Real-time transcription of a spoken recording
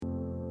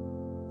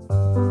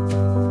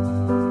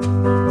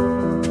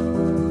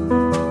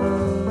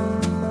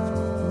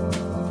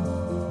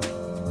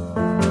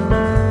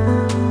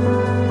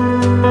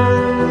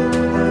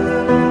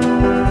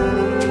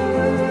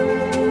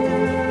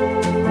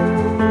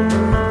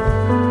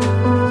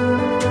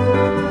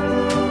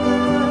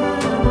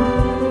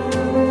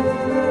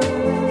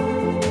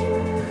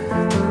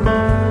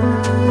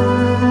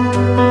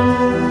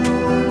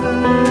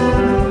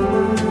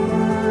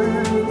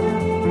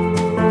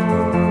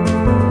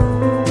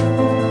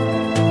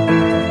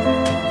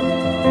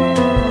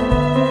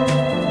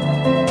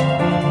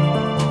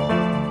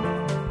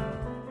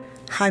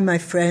Hi, my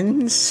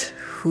friends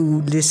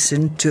who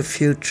listen to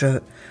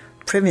Future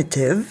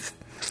Primitive.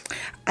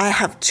 I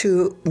have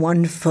two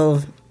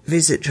wonderful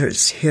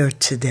visitors here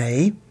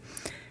today,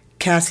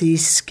 Cathy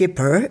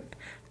Skipper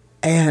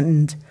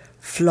and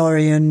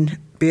Florian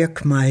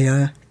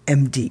Birkmayer,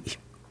 MD.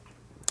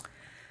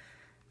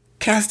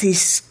 Cathy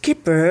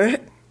Skipper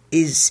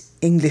is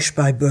English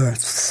by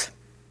birth.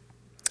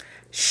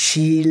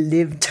 She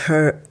lived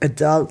her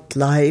adult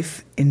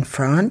life in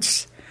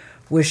France,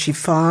 where she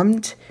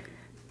farmed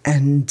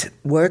and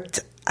worked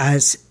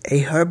as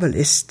a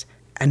herbalist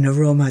and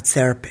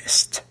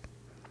aromatherapist.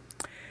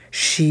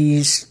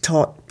 She's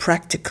taught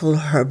practical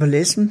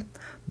herbalism,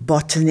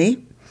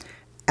 botany,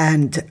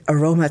 and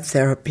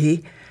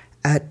aromatherapy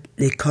at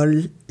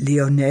l'École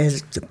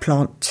Lyonnaise de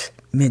Plantes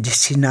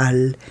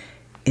Médicinales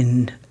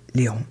in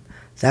Lyon.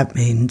 That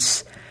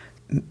means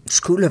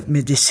School of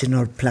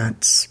Medicinal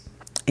Plants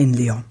in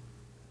Lyon.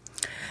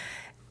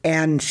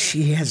 And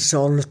she has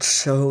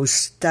also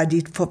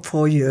studied for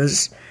 4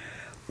 years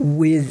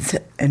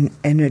with an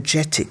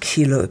energetic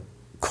healer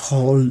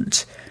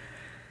called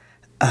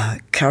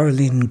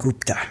Caroline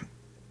Gupta.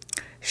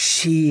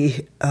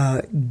 She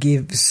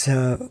gives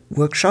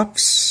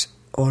workshops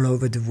all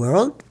over the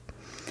world,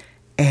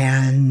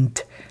 and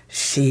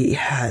she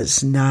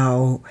has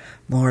now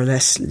more or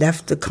less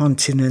left the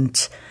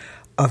continent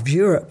of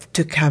Europe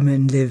to come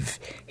and live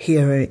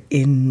here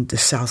in the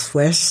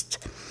Southwest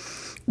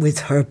with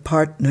her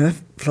partner,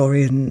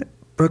 Florian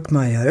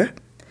Birkmayer,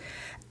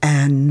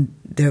 and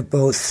they're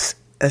both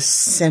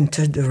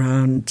centered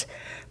around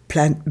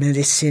plant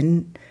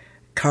medicine,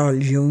 Carl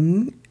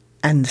Jung,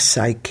 and the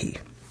psyche.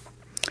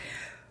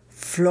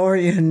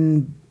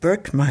 Florian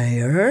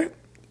Birkmayer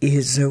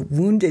is a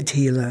wounded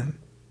healer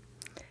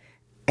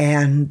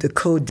and the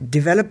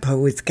co-developer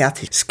with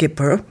Cathy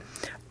Skipper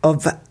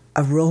of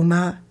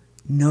aroma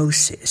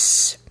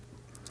gnosis,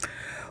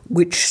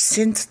 which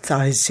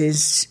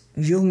synthesizes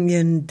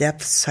Jungian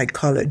depth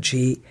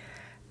psychology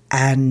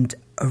and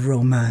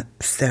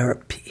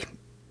aromatherapy.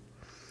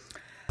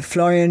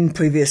 Florian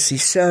previously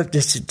served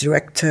as the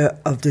director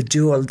of the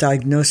Dual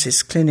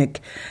Diagnosis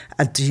Clinic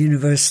at the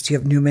University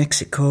of New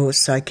Mexico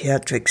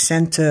Psychiatric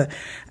Center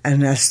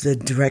and as the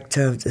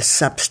director of the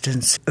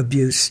Substance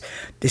Abuse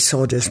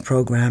Disorders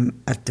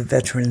Program at the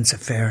Veterans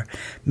Affairs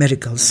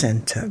Medical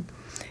Center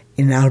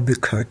in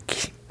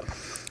Albuquerque.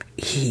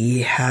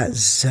 He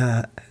has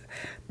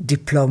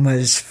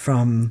diplomas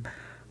from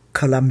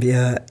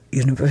Columbia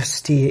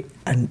University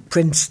and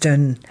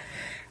Princeton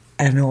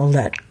and all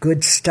that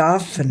good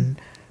stuff. And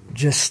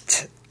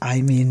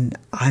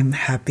I'm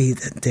happy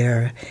that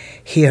they're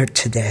here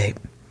today.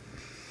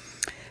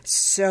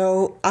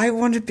 So I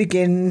want to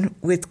begin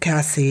with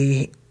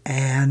Cathy,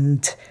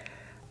 and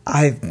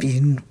I've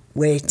been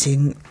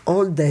waiting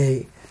all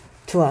day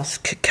to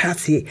ask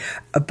Cathy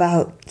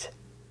about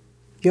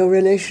your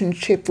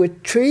relationship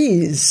with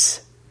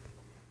trees.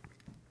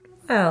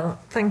 Well,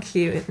 thank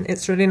you.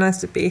 It's really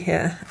nice to be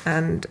here.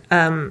 And,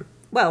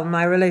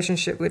 my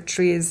relationship with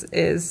trees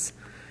is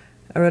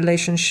a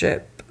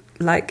relationship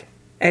like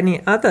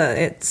any other.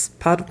 It's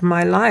part of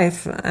my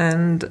life.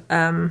 And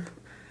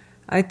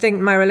I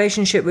think my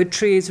relationship with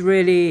trees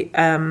really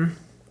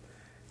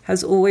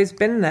has always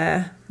been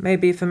there,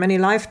 maybe for many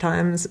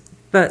lifetimes.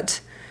 But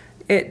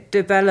it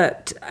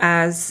developed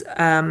as...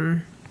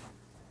 it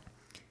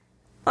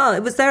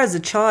was there as a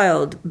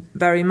child,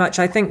 very much.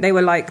 I think they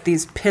were like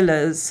these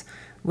pillars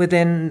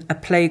within a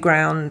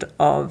playground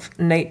of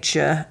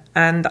nature,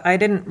 and I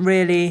didn't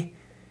really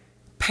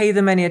pay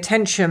them any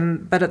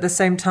attention, but at the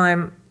same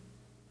time,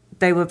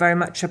 they were very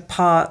much a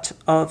part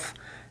of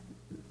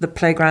the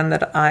playground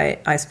that I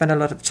spent a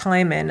lot of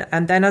time in.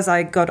 And then as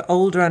I got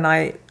older and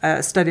I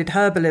studied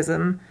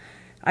herbalism,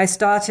 I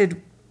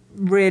started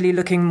really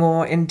looking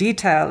more in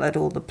detail at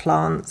all the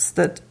plants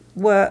that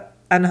were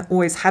and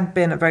always had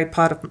been a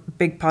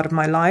big part of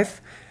my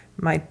life.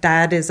 My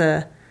dad is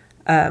a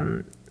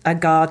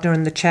gardener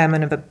and the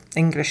chairman of an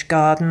English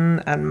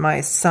garden, and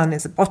my son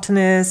is a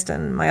botanist,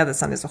 and my other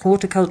son is a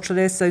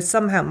horticulturalist. So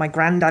somehow my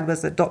granddad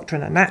was a doctor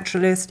and a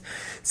naturalist.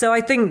 So I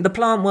think the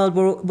plant world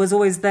was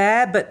always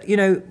there, but,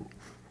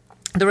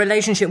 the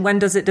relationship, when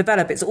does it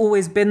develop? It's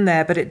always been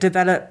there, but it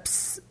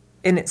develops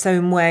in its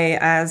own way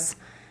as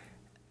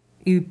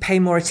you pay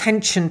more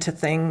attention to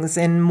things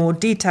in more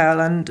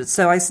detail. And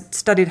so I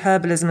studied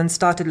herbalism and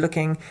started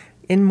looking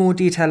in more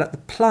detail at the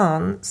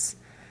plants.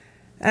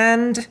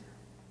 And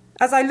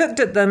as I looked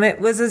at them, it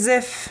was as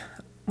if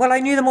well, I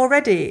knew them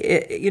already,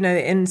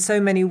 in so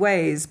many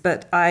ways,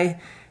 but I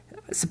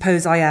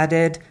suppose I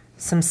added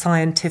some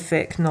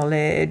scientific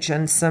knowledge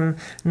and some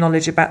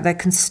knowledge about their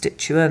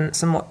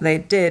constituents and what they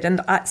did.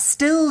 And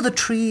still the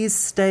trees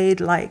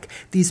stayed like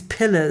these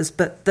pillars,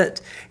 but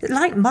that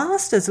like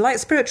masters, like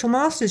spiritual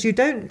masters, you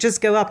don't just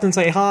go up and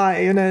say,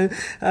 hi,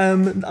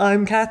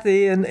 I'm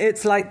Cathy. And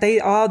it's like they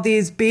are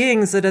these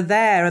beings that are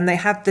there and they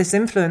have this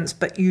influence,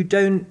 but you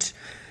don't,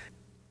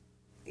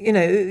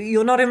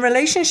 you're not in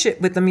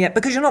relationship with them yet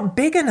because you're not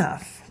big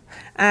enough.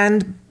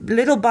 And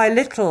little by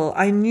little,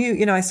 I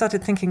knew, I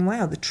started thinking,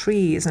 wow, the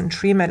trees and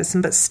tree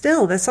medicine, but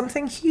still there's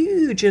something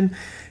huge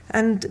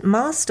and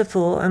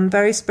masterful and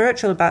very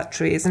spiritual about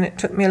trees. And it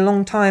took me a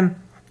long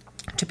time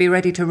to be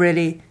ready to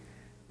really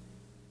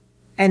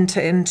enter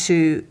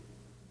into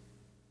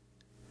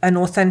an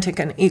authentic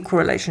and equal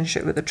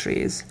relationship with the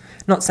trees.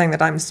 Not saying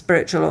that I'm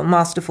spiritual or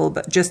masterful,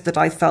 but just that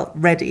I felt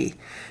ready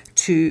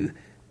to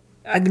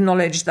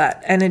acknowledge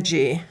that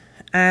energy.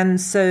 And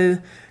so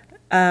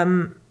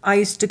I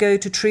used to go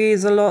to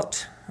trees a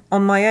lot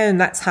on my own.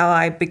 That's how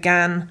I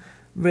began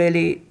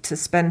really to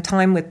spend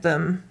time with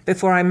them.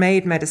 Before I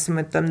made medicine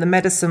with them, the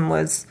medicine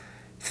was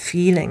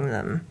feeling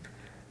them.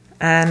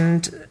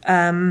 And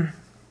then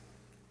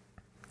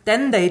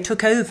they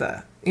took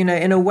over,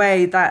 in a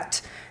way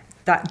that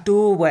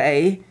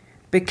doorway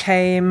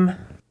became,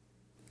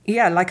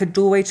 like a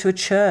doorway to a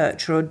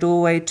church or a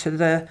doorway to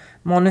the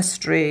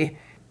monastery.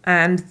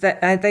 And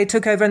they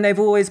took over and they've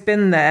always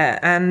been there.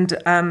 And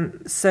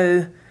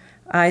so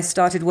I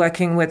started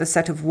working with a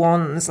set of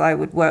wands. I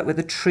would work with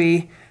a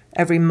tree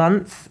every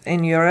month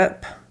in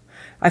Europe.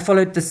 I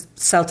followed the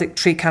Celtic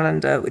tree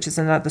calendar, which is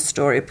another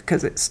story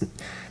because it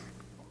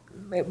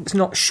was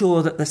not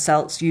sure that the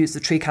Celts used the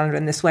tree calendar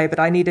in this way,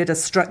 but I needed a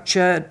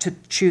structure to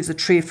choose a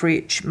tree for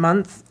each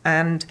month.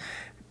 And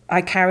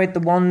I carried the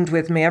wand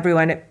with me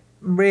everywhere. And it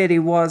really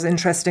was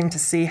interesting to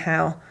see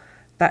how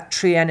that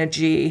tree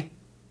energy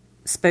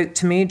spoke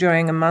to me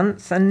during a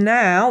month. And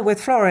now with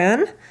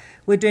Florian,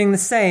 we're doing the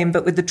same,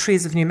 but with the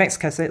trees of New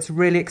Mexico. So it's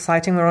really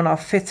exciting. We're on our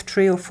fifth,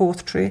 I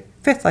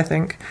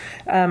think.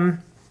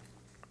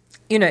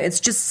 It's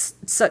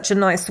just such a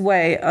nice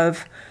way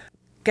of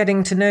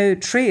getting to know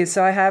trees.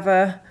 So I have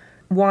a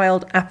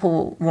wild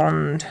apple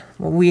wand.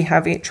 Well, we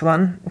have each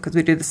one because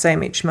we do the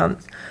same each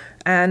month.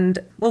 And,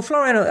 well,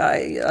 Florian,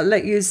 I'll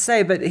let you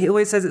say, but he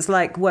always says it's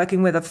like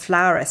working with a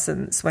flower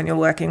essence when you're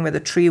working with a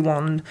tree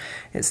wand.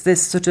 It's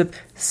this sort of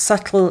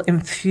subtle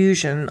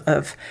infusion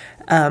of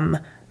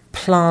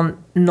plant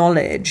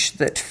knowledge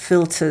that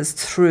filters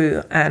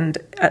through, and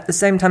at the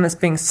same time as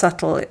being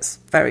subtle, it's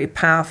very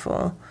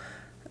powerful.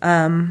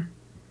 So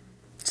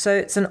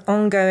it's an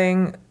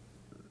ongoing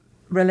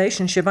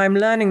relationship. I'm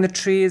learning the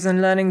trees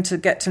and learning to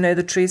get to know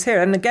the trees here.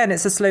 And again,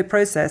 it's a slow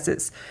process.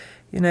 It's,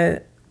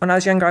 when I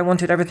was younger, I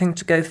wanted everything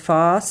to go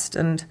fast.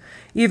 And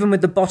even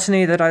with the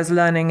botany that I was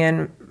learning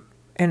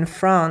in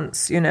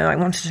France, I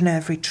wanted to know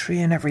every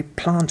tree and every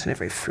plant and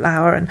every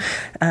flower. And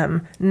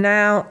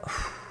now,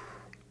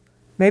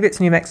 maybe it's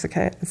New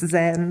Mexico, it's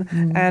Zen.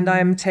 Mm-hmm. And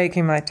I'm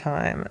taking my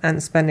time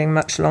and spending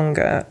much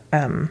longer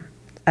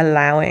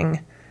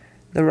allowing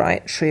the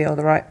right tree or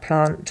the right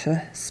plant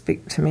to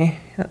speak to me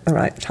at the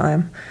right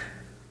time.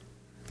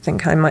 I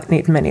think I might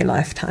need many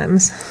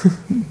lifetimes.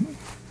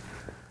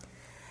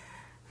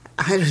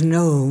 I don't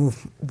know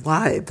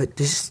why, but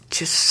this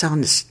just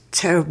sounds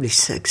terribly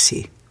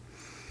sexy.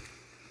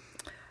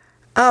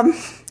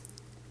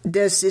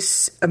 There's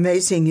this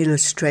amazing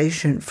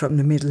illustration from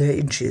the Middle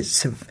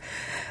Ages of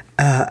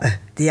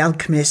the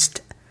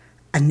alchemist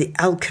and the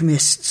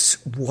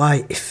alchemist's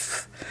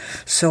wife.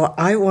 So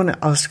I want to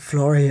ask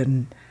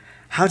Florian,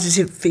 how does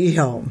it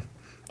feel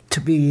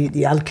to be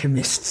the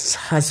alchemist's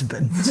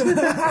husband?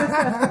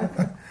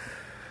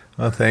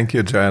 Well, thank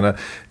you, Joanna.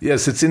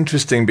 Yes, it's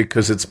interesting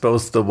because it's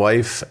both the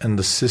wife and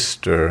the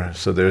sister.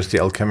 So there's the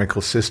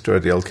alchemical sister,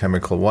 the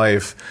alchemical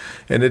wife,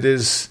 and it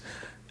is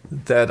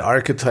that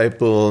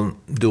archetypal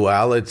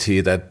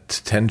duality,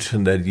 that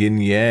tension, that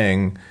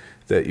yin-yang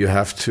that you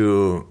have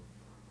to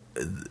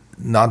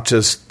not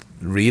just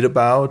read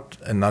about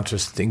and not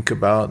just think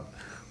about,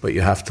 but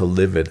you have to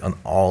live it on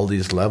all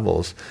these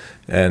levels.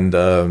 And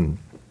in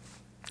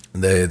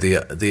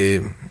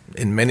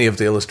many of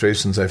the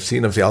illustrations I've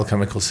seen of the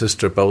alchemical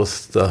sister,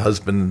 both the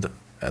husband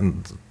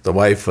and the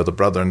wife, or the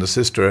brother and the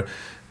sister,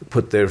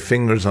 put their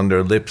fingers on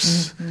their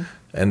lips, mm-hmm.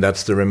 and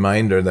that's the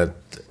reminder that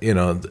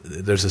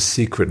there's a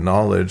secret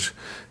knowledge.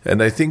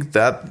 And I think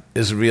that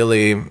is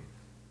really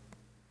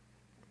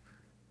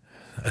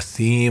a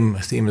theme.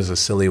 A theme is a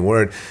silly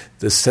word.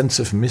 The sense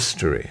of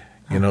mystery.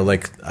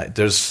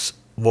 There's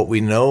what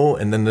we know,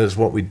 and then there's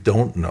what we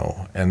don't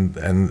know, and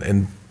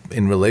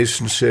in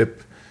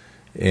relationship,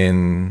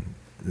 in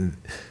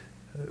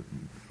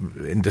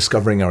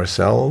discovering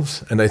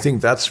ourselves. And I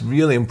think that's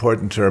really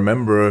important to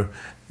remember,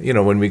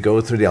 when we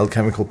go through the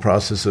alchemical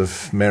process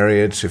of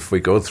marriage, if we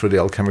go through the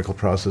alchemical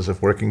process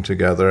of working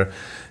together,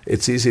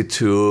 it's easy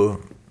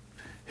to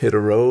hit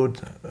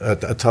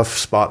a tough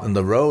spot in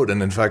the road.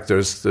 And in fact,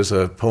 there's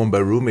a poem by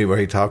Rumi where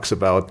he talks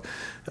about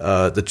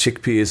the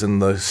chickpeas in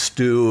the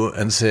stew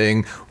and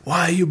saying,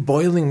 "Why are you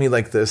boiling me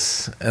like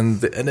this?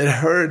 And it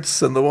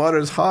hurts, and the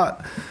water's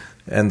hot."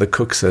 And the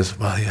cook says,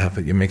 "Well, yeah,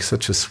 but you make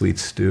such a sweet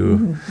stew."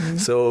 Mm-hmm.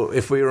 So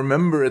if we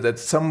remember that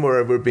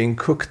somewhere we're being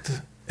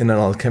cooked in an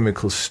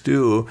alchemical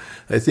stew,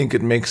 I think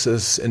it makes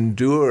us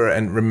endure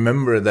and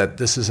remember that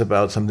this is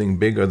about something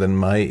bigger than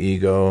my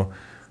ego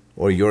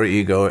or your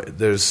ego.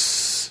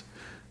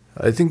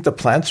 I think the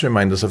plants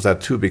remind us of that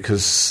too,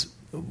 because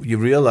you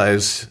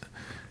realize,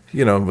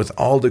 with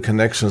all the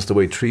connections, the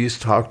way trees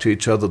talk to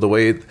each other, the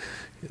way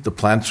the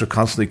plants are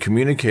constantly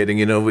communicating.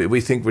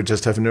 We think we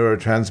just have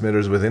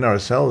neurotransmitters within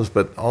ourselves,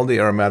 but all the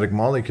aromatic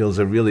molecules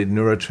are really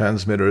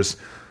neurotransmitters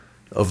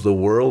of the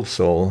world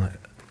soul.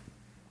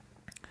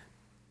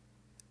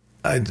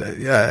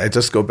 I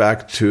just go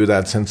back to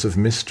that sense of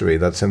mystery,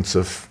 that sense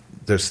of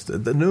there's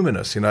the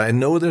numinous. I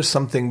know there's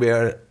something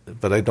there,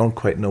 but I don't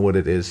quite know what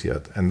it is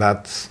yet, and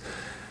that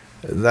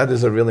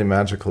is a really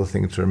magical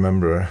thing to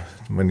remember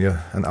when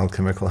you're an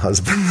alchemical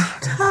husband.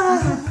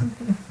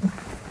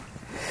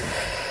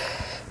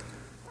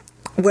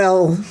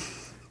 Well,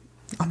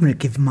 I'm going to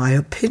give my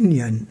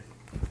opinion.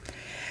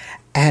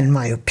 And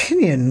my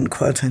opinion,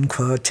 quote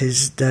unquote,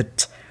 is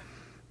that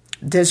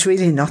there's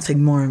really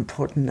nothing more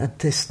important at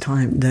this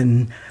time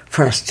than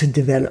for us to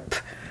develop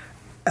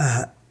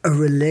a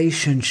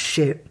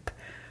relationship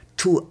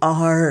to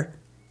our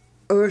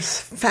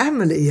earth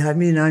family. I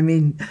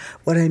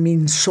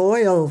mean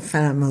soil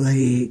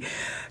family,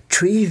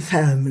 tree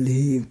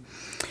family.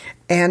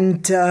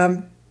 And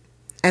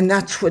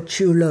that's what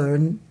you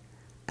learn.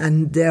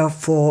 And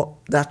therefore,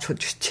 that's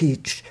what you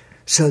teach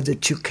so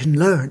that you can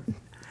learn.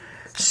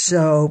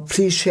 So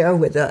please share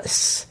with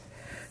us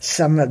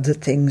some of the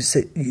things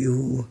that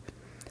you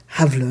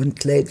have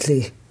learned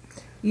lately.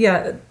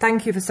 Yeah,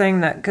 thank you for saying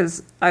that,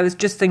 because I was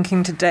just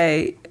thinking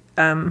today,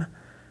 the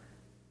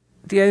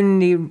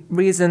only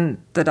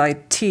reason that I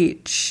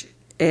teach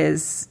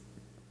is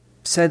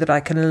so that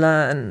I can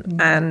learn,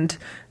 and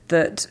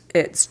that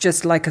it's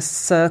just like a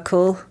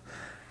circle,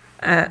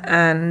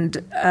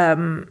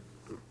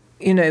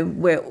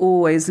 we're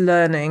always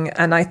learning.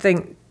 And I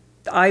think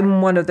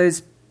I'm one of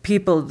those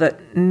people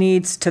that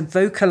needs to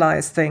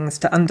vocalize things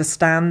to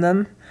understand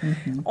them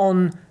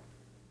on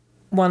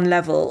one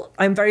level.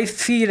 I'm very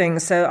feeling,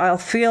 so I'll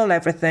feel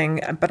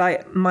everything, but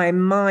my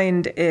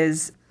mind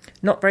is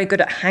not very good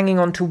at hanging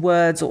on to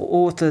words or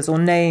authors or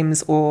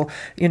names or,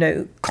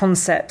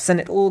 concepts, and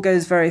it all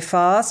goes very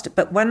fast.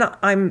 But when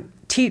I'm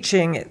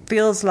teaching, it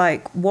feels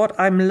like what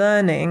I'm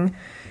learning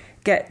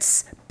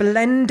gets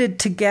blended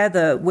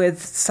together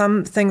with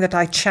something that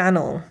I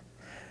channel,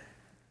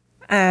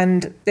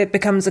 and it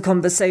becomes a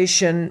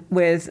conversation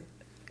with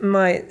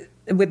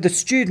the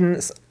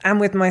students and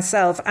with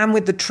myself and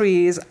with the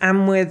trees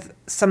and with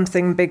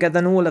something bigger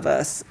than all of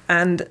us.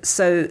 And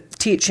so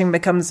teaching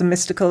becomes a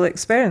mystical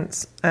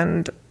experience,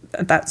 and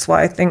that's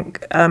why I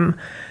think I'm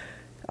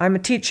a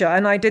teacher.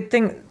 And I did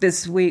think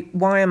this week,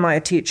 why am I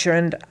a teacher,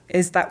 and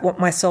is that what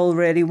my soul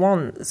really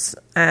wants?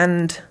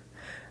 And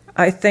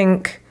I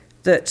think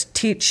that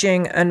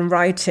teaching and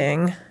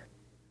writing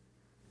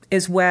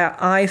is where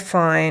I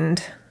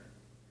find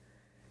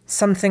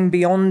something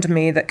beyond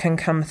me that can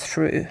come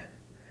through.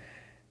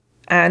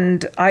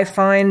 And I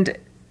find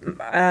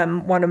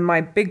one of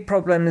my big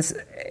problems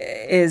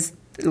is,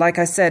 like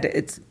I said,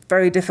 it's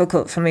very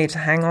difficult for me to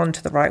hang on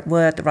to the right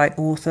word, the right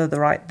author,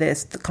 the right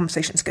this. The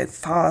conversations go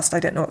fast.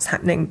 I don't know what's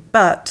happening.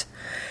 But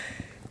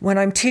when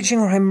I'm teaching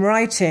or I'm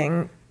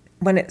writing,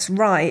 when it's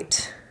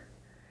right,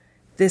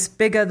 this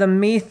bigger than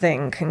me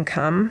thing can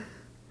come,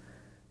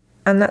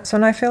 and that's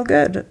when I feel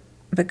good,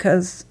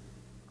 because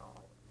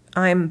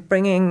I'm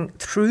bringing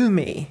through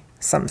me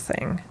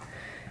something.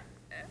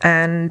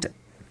 And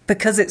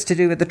because it's to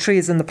do with the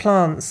trees and the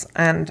plants,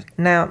 and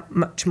now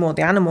much more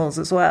the animals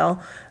as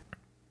well,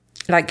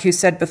 like you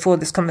said before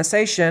this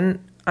conversation,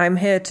 I'm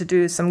here to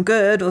do some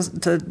good, or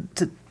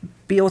to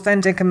be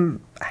authentic and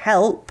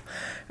help.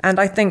 And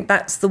I think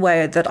that's the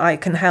way that I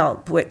can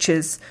help, which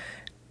is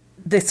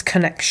this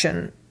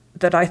connection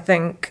that I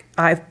think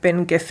I've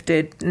been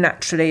gifted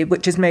naturally,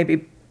 which is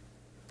maybe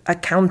a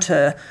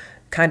counter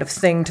kind of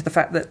thing to the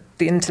fact that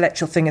the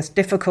intellectual thing is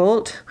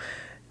difficult.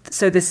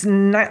 So this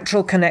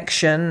natural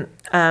connection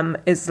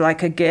is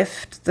like a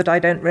gift that I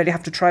don't really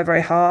have to try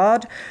very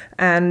hard.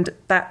 And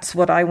that's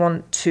what I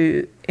want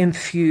to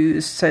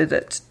infuse, so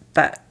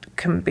that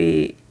can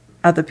be,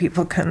 other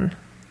people can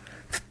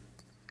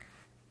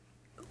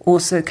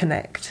also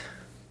connect.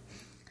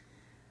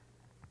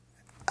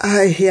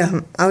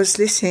 I was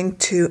listening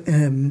to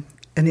an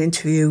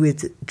interview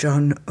with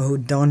John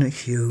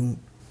O'Donoghue,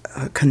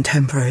 a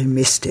contemporary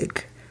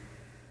mystic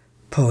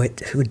poet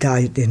who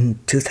died in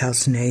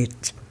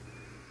 2008.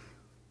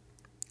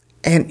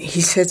 And he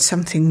said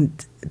something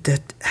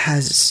that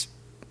has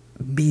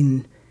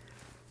been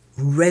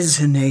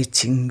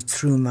resonating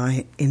through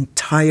my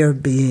entire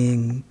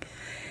being.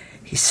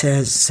 He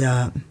says,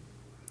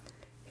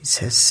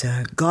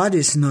 God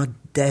is not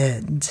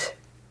dead,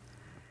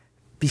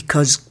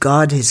 because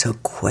God is a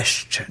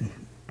question.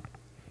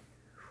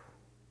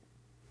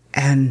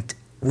 And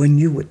when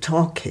you were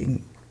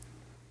talking,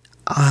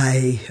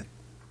 I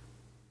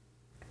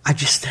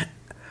just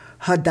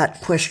heard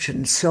that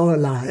question so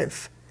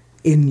alive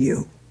in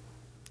you.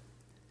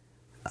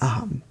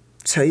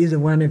 So either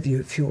one of you,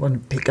 if you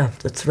want to pick up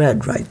the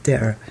thread right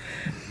there,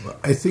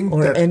 I think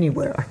or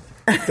anywhere.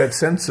 That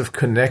sense of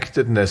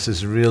connectedness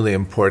is really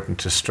important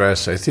to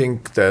stress. I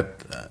think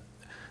that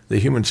the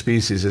human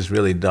species is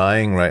really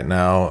dying right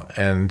now,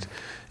 and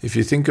if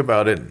you think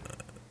about it,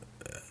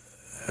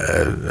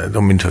 I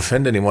don't mean to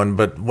offend anyone,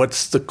 but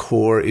what's the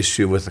core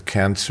issue with the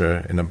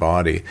cancer in a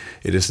body?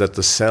 It is that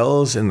the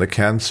cells in the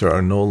cancer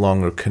are no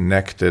longer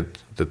connected,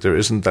 that there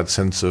isn't that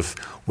sense of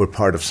we're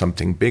part of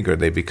something bigger.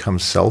 They become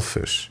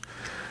selfish.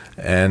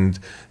 And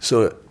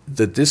so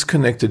the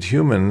disconnected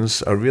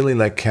humans are really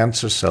like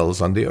cancer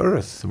cells on the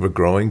earth. We're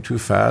growing too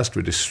fast.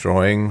 We're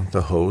destroying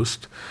the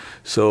host.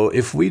 So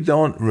if we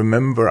don't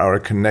remember our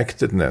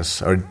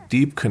connectedness, our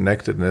deep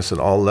connectedness at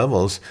all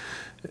levels,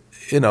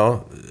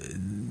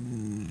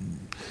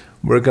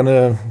 we're going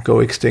to go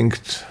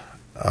extinct.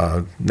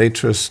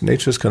 Nature's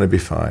going to be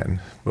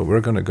fine, but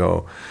we're going to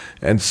go.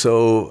 And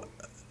so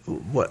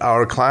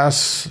our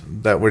class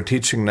that we're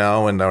teaching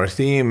now and our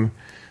theme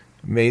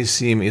may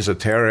seem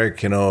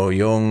esoteric,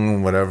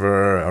 Jung,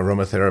 whatever,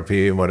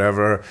 aromatherapy,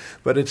 whatever,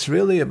 but it's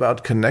really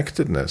about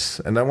connectedness.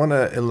 And I want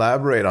to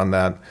elaborate on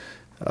that.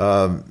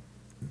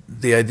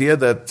 The idea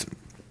that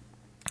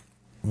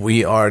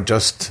we are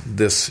just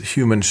this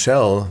human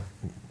shell,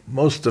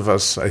 most of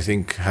us, I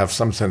think, have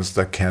some sense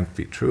that can't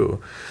be true.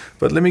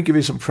 But let me give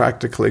you some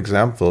practical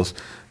examples.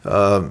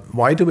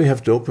 Why do we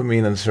have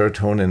dopamine and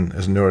serotonin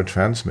as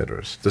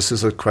neurotransmitters? This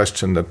is a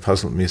question that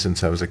puzzled me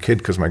since I was a kid,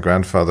 because my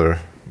grandfather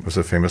was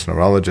a famous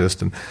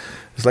neurologist. And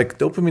it's like,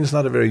 dopamine is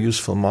not a very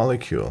useful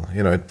molecule.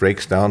 It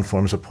breaks down,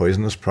 forms a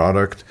poisonous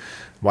product.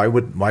 Why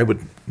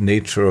would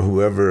nature or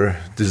whoever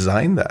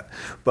design that?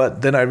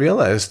 But then I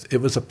realized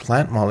it was a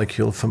plant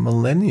molecule for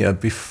millennia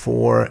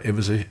before it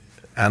was a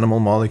animal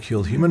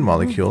molecule, human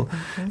molecule.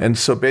 Mm-hmm. And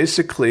so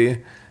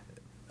basically,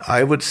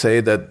 I would say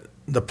that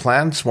the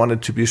plants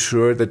wanted to be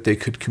sure that they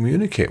could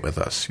communicate with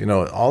us.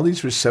 All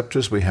these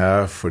receptors we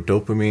have for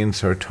dopamine,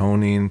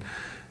 serotonin,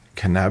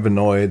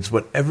 cannabinoids,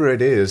 whatever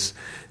it is,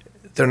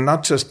 they're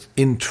not just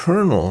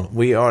internal.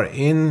 We are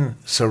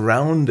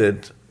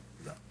surrounded.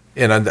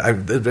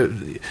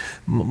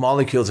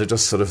 Molecules are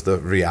just sort of the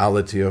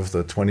reality of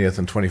the 20th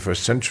and 21st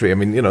century. I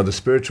mean, the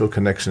spiritual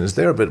connection is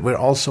there, but we're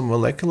also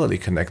molecularly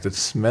connected.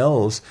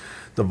 Smells,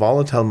 the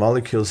volatile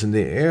molecules in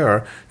the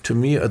air, to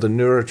me, are the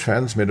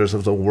neurotransmitters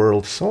of the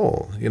world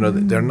soul.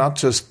 They're not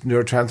just,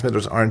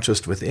 neurotransmitters aren't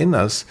just within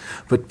us,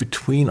 but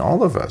between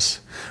all of us.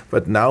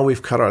 But now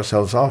we've cut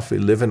ourselves off. We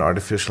live in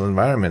artificial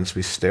environments.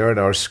 We stare at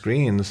our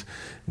screens.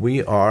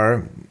 We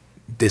are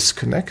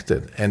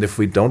disconnected. And if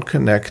we don't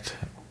connect,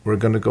 we're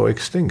going to go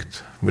extinct,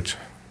 which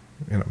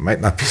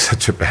might not be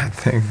such a bad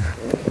thing.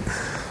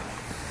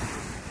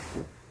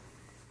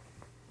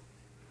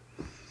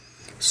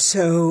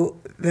 So,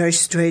 very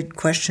straight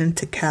question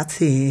to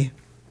Cathy.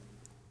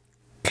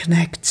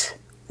 Connect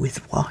with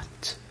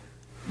what?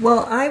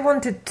 Well, I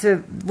wanted to,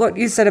 what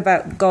you said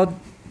about God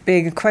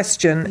being a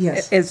question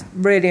is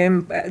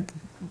really,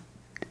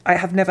 I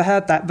have never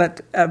heard that, but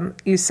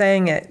you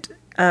saying it,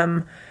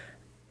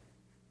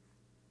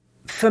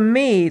 for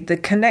me, the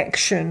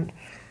connection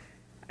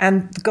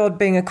and God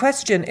being a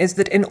question is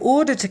that in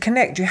order to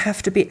connect, you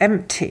have to be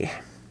empty.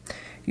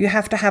 You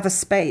have to have a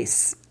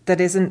space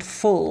that isn't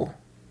full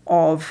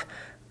of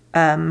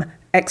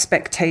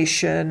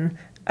expectation,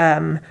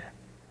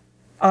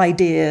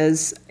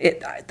 ideas.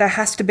 There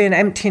has to be an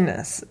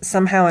emptiness,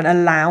 somehow an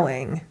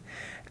allowing.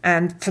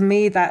 And for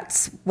me,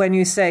 that's when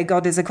you say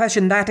God is a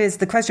question, that is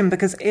the question,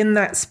 because in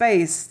that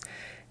space,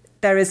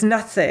 there is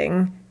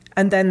nothing,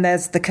 and then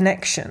there's the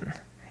connection.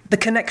 The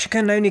connection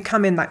can only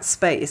come in that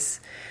space.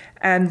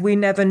 And we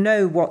never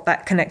know what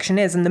that connection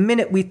is. And the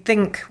minute we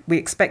think we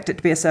expect it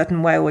to be a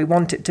certain way, or we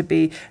want it to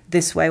be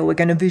this way, or we're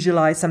going to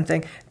visualize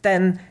something,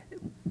 then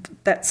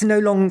that's no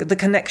longer, the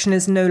connection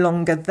is no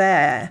longer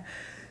there.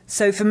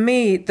 So for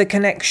me, the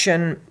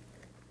connection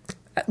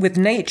with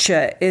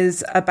nature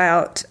is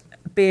about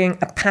being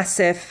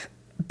passive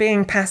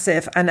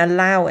and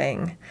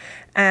allowing.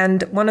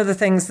 And one of the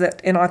things that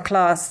in our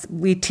class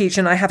we teach,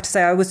 and I have to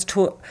say I was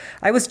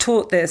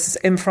taught this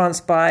in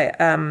France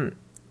by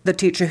the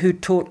teacher who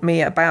taught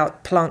me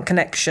about plant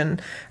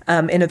connection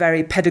in a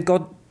very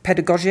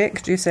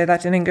pedagogic, do you say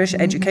that in English,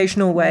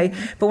 educational way.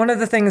 But one of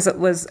the things that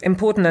was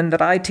important and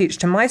that I teach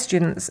to my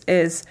students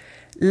is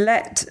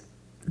let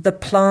the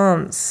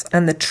plants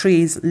and the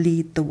trees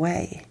lead the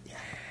way.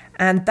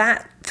 And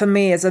that, for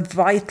me, is a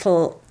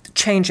vital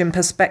change in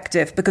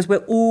perspective, because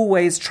we're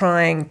always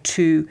trying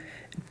to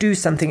do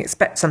something,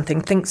 expect something,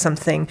 think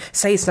something,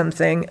 say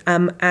something.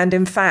 And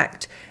in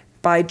fact,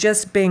 by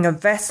just being a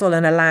vessel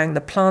and allowing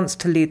the plants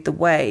to lead the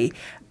way,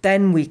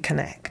 then we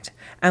connect.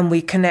 and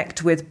we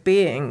connect with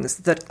beings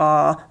that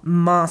are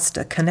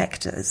master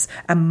connectors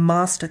and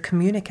master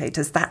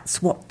communicators.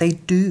 That's what they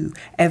do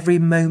every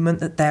moment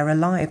that they're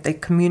alive. They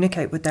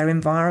communicate with their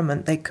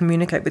environment. They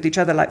communicate with each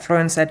other, like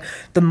Florian said,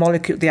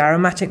 the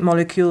aromatic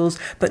molecules,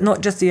 but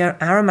not just the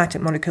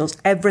aromatic molecules.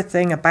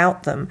 Everything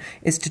about them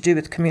is to do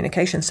with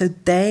communication. So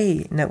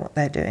they know what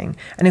they're doing.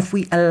 And if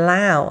we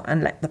allow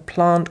and let the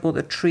plant or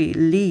the tree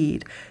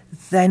lead,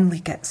 then we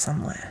get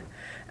somewhere.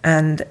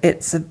 And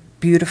it's a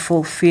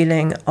beautiful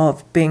feeling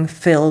of being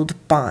filled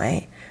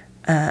by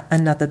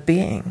another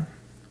being.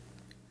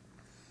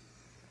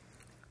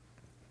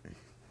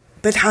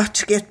 But how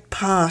to get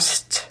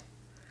past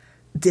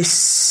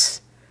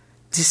this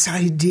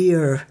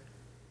idea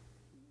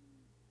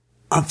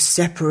of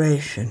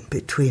separation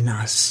between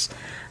us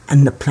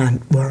and the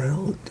plant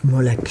world, the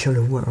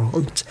molecular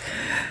world,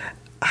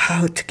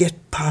 how to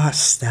get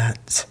past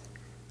that.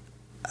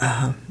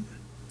 I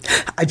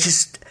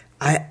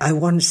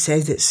want to say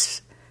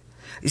this.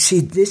 You see,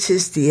 this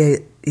is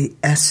the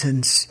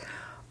essence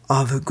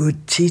of a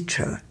good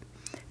teacher,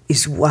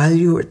 is while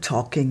you were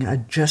talking, I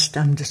just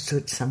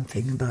understood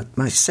something about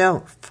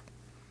myself.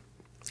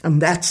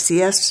 And that's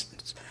the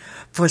essence.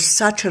 For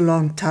such a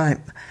long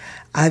time,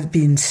 I've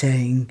been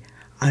saying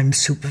I'm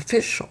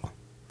superficial.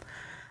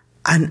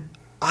 And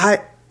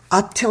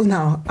up till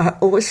now, I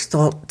always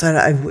thought that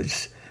I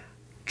was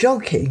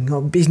joking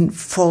or being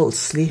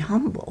falsely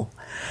humble.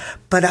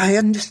 But I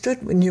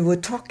understood when you were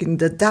talking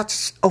that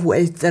that's a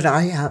way that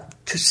I have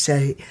to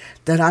say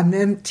that I'm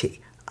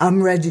empty.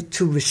 I'm ready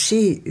to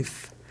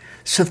receive.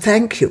 So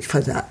thank you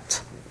for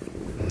that.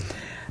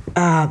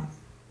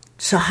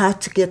 So how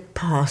to get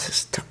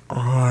past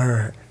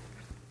our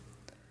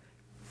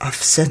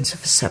sense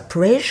of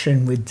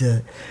separation with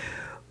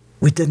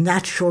the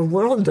natural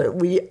world that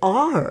we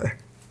are?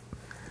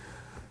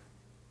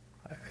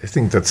 I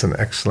think that's an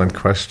excellent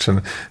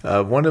question.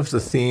 One of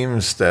the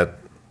themes that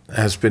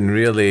has been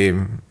really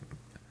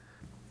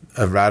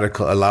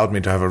allowed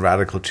me to have a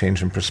radical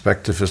change in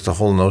perspective is the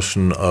whole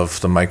notion of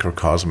the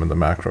microcosm and the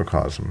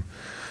macrocosm.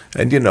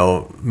 And,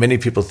 many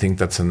people think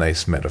that's a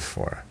nice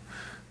metaphor.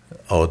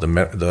 Oh, the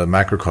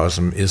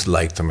macrocosm is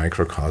like the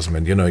microcosm,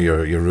 and,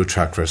 your root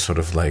chakra is sort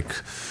of like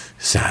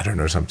Saturn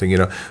or something,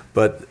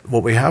 But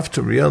what we have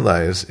to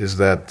realize is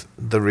that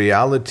the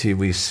reality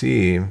we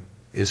see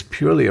is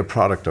purely a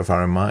product of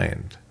our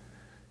mind.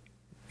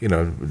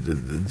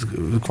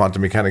 The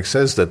quantum mechanics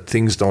says that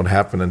things don't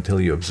happen until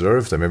you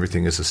observe them.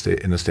 Everything is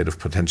in a state of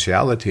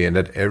potentiality, and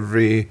at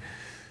every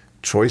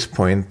choice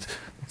point,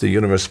 the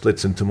universe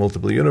splits into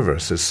multiple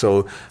universes.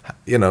 So,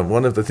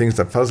 one of the things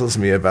that puzzles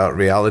me about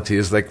reality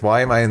is like,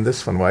 why am I in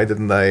this one? Why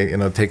didn't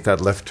I, take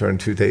that left turn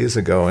 2 days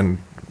ago? And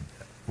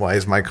why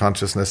is my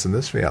consciousness in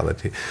this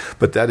reality?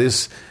 But that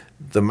is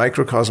the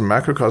microcosm,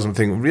 macrocosm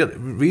thing.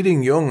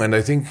 Reading Jung, and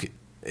I think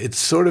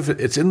it's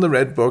in the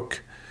Red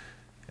Book,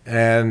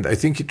 and I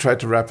think he tried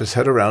to wrap his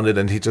head around it,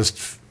 and he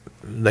just,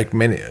 like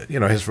many,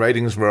 his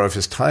writings were of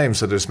his time,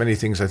 so there's many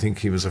things I think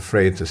he was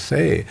afraid to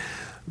say.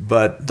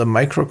 But the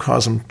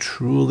microcosm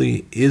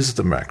truly is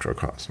the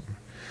macrocosm.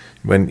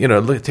 When,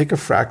 take a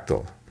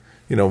fractal.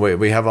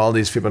 We have all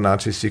these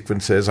Fibonacci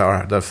sequences.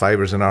 The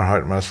fibers in our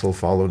heart muscle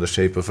follow the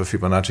shape of a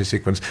Fibonacci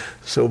sequence.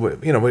 So,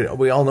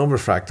 we all know we're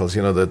fractals.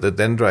 The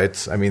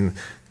dendrites,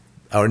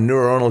 our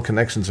neuronal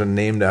connections are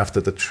named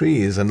after the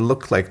trees and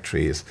look like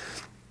trees.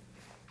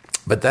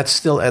 But that's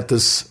still at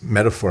this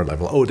metaphor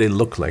level. Oh, they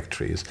look like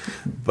trees.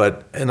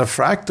 But in a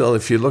fractal,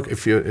 if you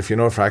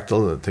know a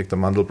fractal, take the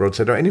Mandelbrot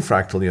set or any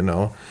fractal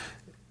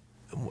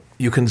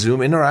you can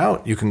zoom in or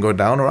out. You can go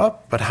down or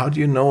up. But how do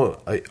you know?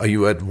 Are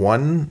you at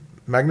 1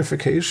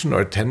 magnification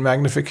or 10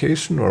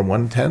 magnification or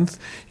 1/10?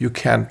 You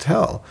can't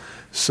tell.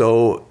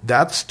 So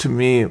that's, to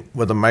me,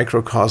 where the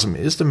microcosm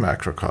is the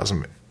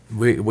macrocosm.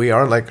 We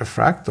are like a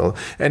fractal.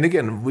 And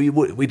again, we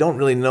don't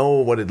really know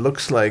what it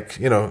looks like.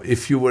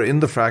 If you were in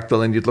the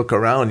fractal and you'd look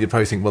around, you'd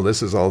probably think, well,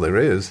 this is all there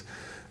is.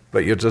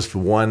 But you're just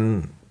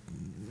one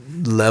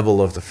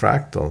level of the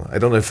fractal. I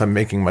don't know if I'm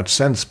making much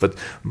sense, but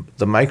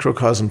the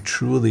microcosm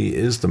truly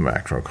is the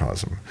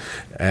macrocosm.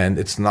 And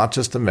it's not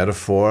just a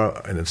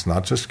metaphor, and it's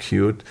not just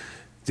cute.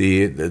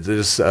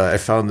 I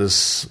found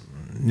this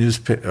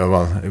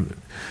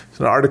it's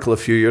an article a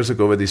few years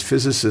ago where these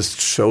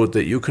physicists showed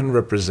that you can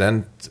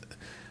represent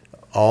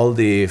all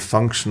the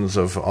functions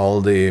of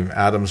all the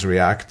atoms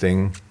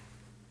reacting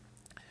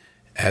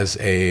as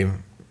a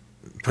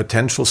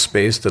potential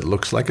space that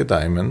looks like a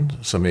diamond.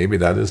 So maybe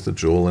that is the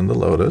jewel in the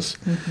lotus.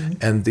 Mm-hmm.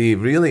 And the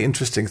really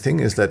interesting thing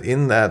is that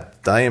in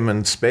that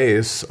diamond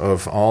space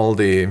of all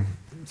the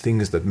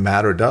things that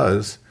matter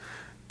does,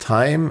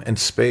 time and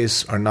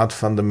space are not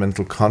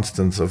fundamental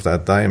constants of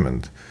that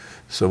diamond.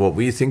 So what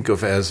we think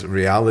of as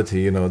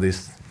reality,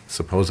 these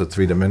supposed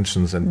 3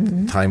 dimensions and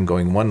mm-hmm. time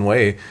going one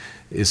way,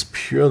 is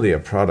purely a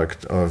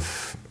product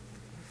of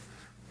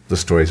the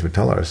stories we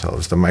tell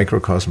ourselves. The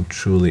microcosm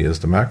truly is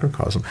the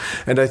macrocosm.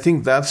 And I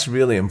think that's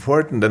really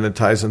important, and it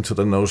ties into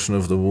the notion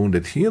of the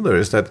wounded healer,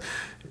 is that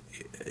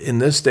in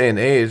this day and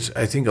age,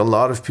 I think a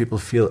lot of people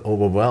feel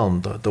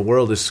overwhelmed. The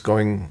world is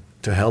going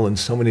to hell in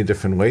so many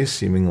different ways,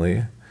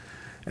 seemingly.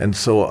 And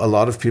so a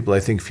lot of people, I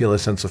think, feel a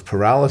sense of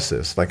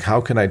paralysis. Like,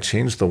 how can I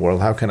change the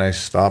world? How can I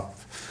stop,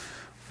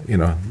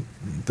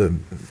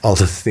 all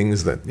the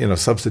things that,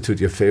 substitute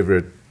your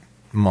favorite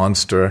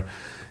monster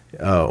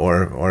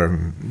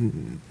or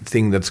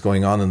thing that's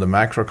going on in the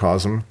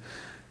macrocosm.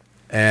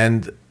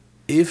 And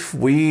if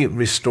we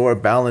restore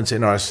balance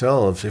in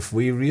ourselves, if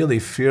we really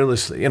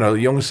fearlessly,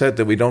 Jung said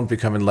that we don't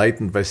become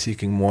enlightened by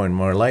seeking more and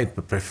more light,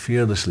 but by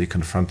fearlessly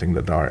confronting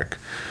the dark.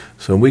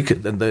 So we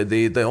could,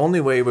 the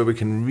only way where we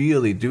can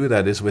really do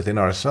that is within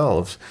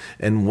ourselves.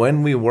 And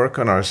when we work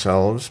on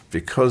ourselves,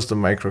 because the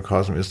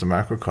microcosm is the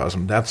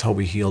macrocosm, that's how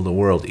we heal the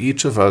world.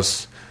 Each of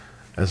us,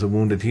 as a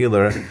wounded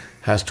healer,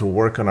 has to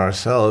work on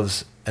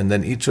ourselves, and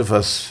then each of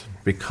us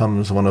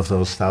becomes one of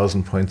those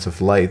 1,000 points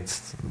of light,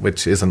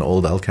 which is an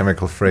old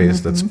alchemical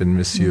phrase that's been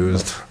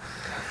misused.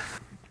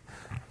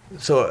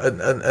 So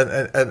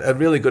a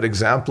really good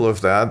example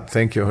of that,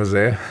 thank you,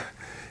 Jose,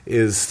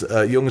 is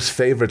Jung's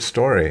favorite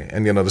story.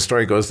 And, the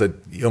story goes that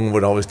Jung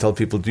would always tell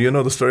people, do you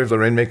know the story of the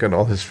Rainmaker? And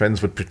all his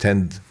friends would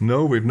pretend,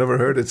 no, we've never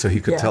heard it, so he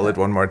could tell it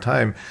one more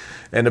time.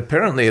 And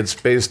apparently it's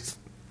based...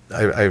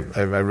 I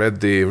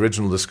read the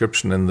original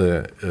description in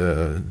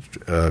the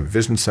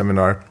Vision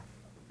seminar.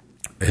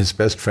 His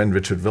best friend,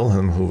 Richard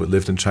Wilhelm, who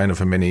lived in China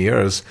for many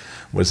years,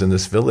 was in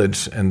this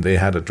village, and they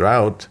had a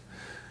drought,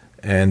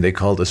 and they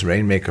called this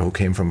Rainmaker who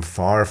came from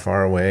far,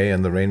 far away,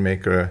 and the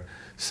Rainmaker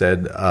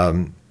said,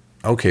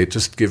 okay,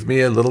 just give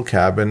me a little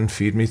cabin,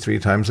 feed me 3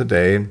 times a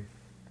day,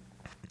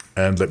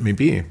 and let me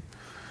be.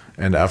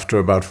 And after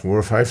about 4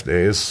 or 5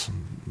 days,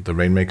 the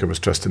Rainmaker was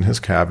just in his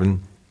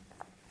cabin.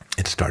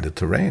 It started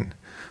to rain.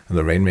 And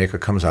the Rainmaker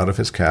comes out of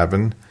his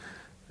cabin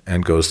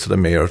and goes to the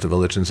mayor of the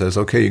village and says,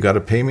 okay, you got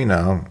to pay me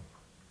now.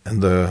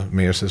 And the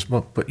mayor says,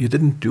 well, but you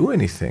didn't do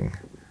anything.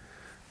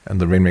 And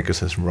the Rainmaker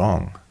says,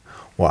 wrong.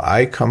 Where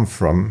I come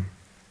from,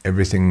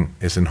 everything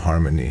is in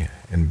harmony,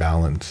 in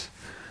balance,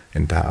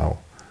 in Tao.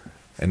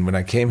 And when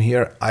I came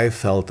here, I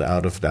felt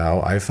out of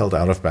Tao, I felt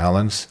out of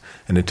balance,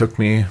 and it took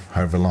me,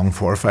 however long,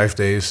 4 or 5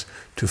 days,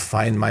 to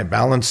find my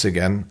balance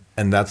again,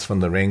 and that's when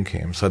the rain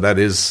came. So that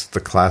is the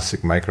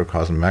classic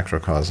microcosm,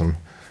 macrocosm.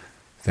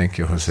 Thank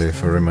you, Jose,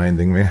 for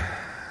reminding me.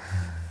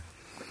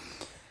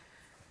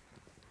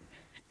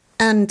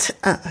 And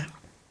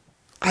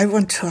I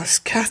want to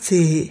ask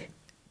Cathy,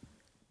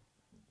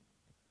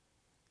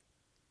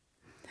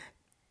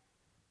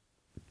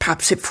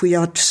 perhaps if we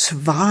are to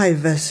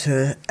survive as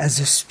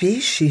a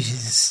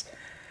species,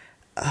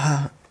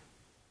 how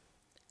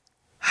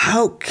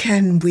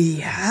can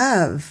we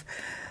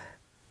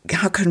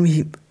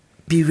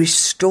be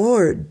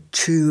restored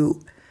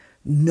to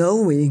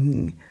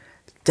knowing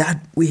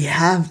that we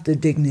have the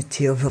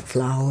dignity of a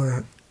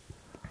flower,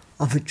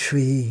 of a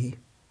tree,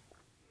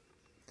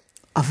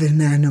 of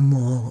an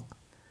animal?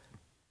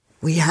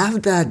 We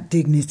have that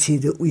dignity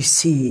that we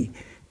see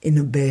in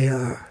a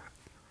bear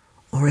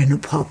or in a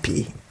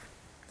puppy.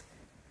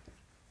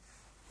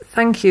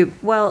 Thank you.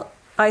 Well,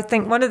 I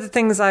think one of the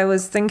things I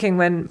was thinking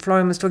when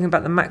Florian was talking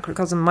about the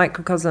macrocosm,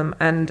 microcosm,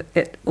 and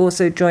it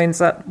also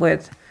joins up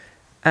with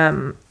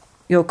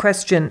your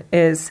question,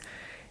 is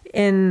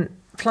in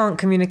plant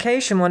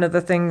communication, one of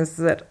the things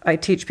that I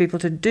teach people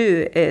to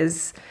do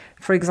is,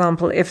 for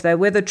example, if they're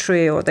with a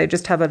tree or they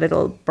just have a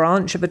little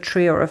branch of a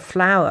tree or a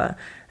flower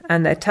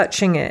and they're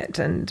touching it,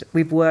 and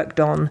we've worked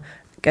on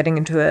getting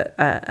into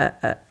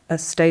a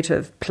state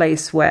of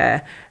place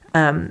where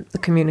the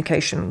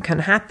communication can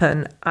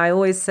happen, I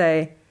always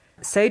say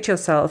to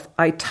yourself,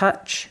 I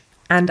touch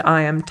and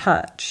I am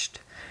touched.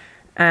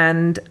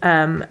 And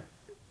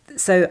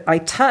so I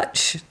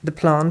touch the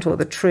plant or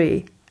the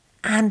tree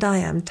and I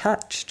am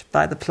touched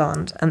by the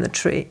plant and the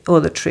tree or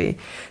the tree.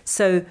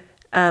 So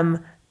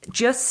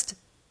just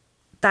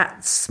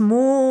that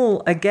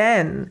small,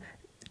 again,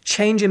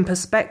 change in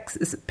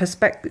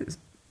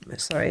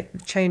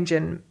change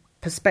in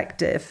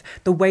perspective,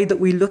 the way that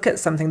we look at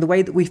something, the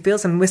way that we feel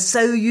something. We're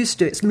so used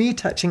to it's me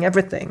touching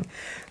everything,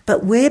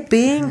 but we're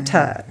being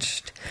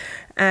touched.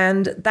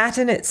 And that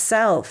in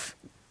itself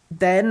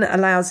then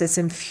allows this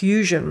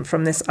infusion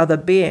from this other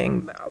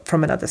being,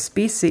 from another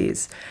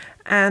species.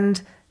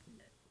 And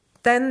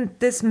then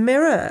this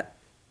mirror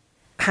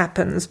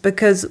happens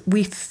because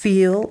we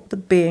feel the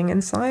being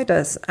inside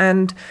us.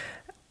 And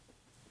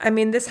I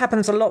mean, this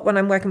happens a lot when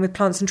I'm working with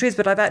plants and trees,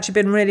 but I've actually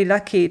been really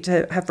lucky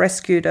to have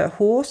rescued a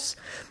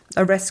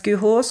rescue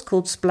horse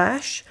called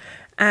Splash.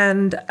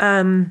 And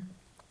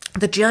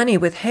the journey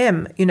with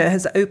him,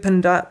 has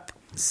opened up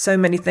so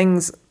many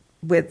things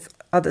with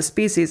other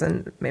species,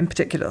 and in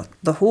particular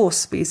the horse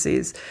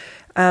species,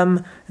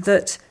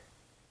 that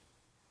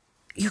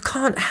you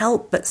can't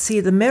help but see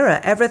the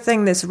mirror.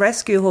 Everything this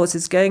rescue horse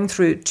is going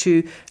through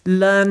to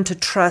learn to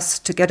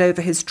trust, to get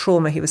over his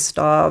trauma. He was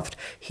starved.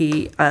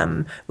 He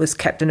was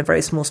kept in a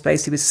very small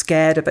space. He was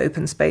scared of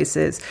open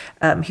spaces.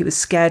 He was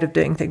scared of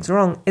doing things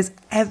wrong, is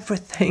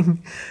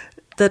everything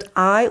that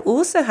I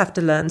also have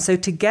to learn. So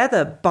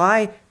together,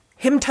 by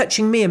him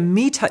touching me and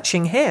me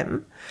touching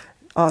him,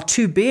 our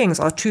two beings,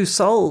 our two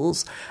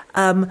souls,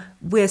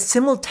 we're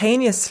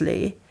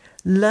simultaneously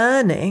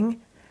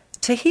learning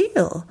to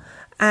heal.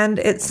 And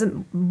it's a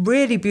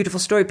really beautiful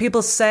story.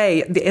 People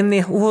say, in the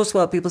horse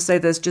world, people say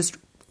there's just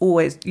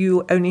always,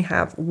 you only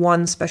have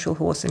one special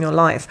horse in your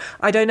life.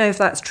 I don't know if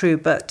that's true,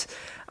 but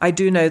I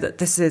do know that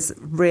this is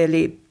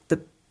really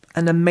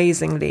an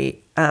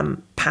amazingly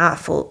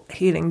powerful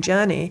healing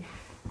journey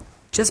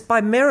just by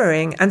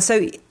mirroring. And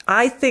so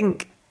I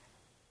think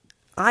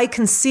I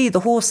can see the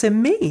horse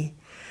in me.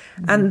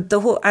 And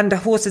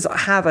the horses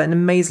have an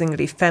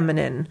amazingly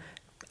feminine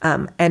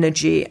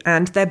energy,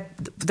 and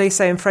they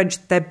say in French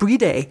they're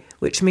bridé,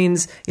 which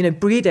means,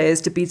 bridé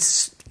is to be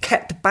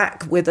kept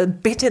back with a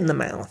bit in the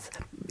mouth,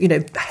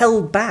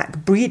 held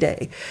back,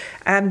 bridé.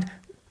 And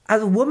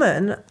as a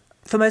woman,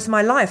 for most of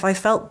my life, I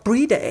felt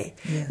bridé.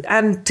 Yeah.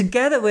 And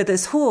together with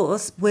this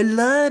horse, we're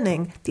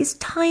learning these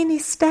tiny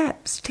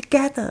steps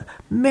together,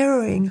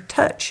 mirroring,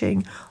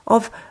 touching,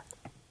 of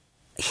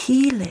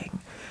healing.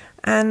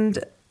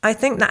 And I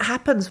think that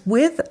happens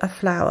with a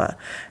flower.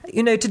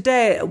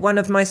 Today, one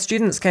of my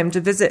students came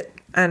to visit,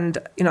 and,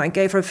 I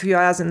gave her a few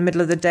hours in the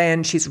middle of the day,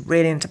 and she's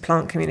really into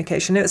plant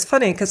communication. It was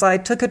funny because I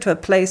took her to a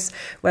place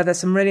where there's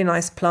some really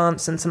nice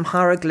plants and some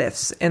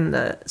hieroglyphs in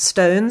the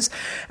stones,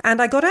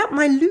 and I got out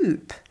my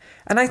loop.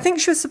 And I think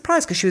she was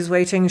surprised because she was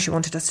waiting. She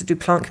wanted us to do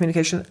plant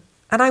communication.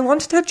 And I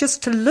wanted her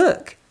just to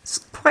look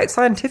quite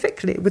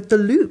scientifically with the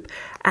loop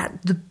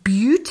at the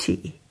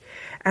beauty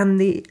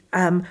and the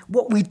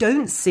what we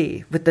don't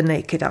see with the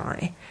naked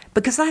eye,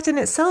 because that in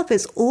itself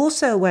is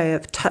also a way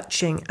of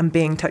touching and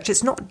being touched.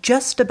 It's not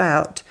just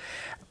about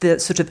the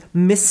sort of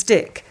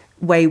mystic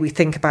way we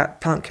think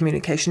about plant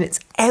communication. It's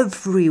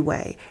every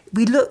way.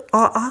 We look,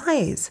 our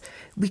eyes,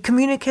 we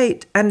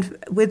communicate and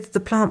with the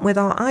plant with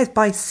our eyes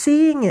by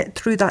seeing it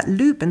through that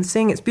loop and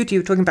seeing its beauty.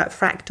 You're talking about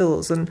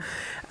fractals,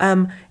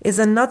 and is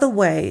another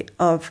way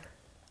of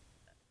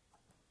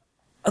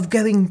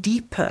going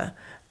deeper,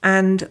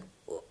 and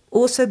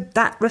also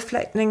that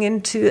reflecting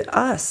into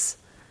us.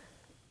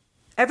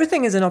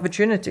 Everything is an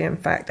opportunity, in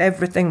fact.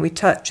 Everything we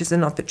touch is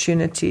an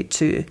opportunity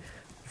to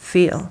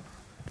feel.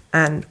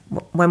 And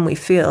when we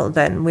feel,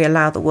 then we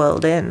allow the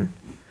world in.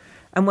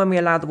 And when we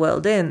allow the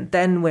world in,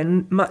 then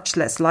we're much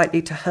less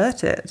likely to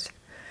hurt it,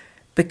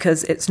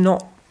 because it's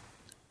not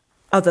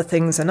other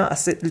things than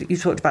us. You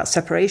talked about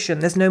separation.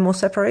 There's no more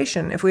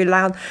separation if we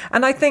allow.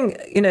 And I think,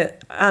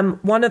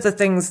 one of the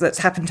things that's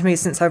happened to me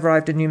since I've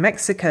arrived in New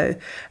Mexico,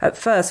 at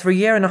first, for a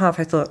year and a half,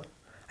 I thought,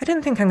 I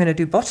don't think I'm going to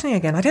do botany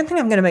again. I don't think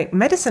I'm going to make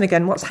medicine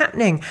again. What's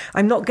happening?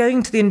 I'm not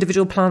going to the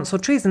individual plants or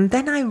trees. And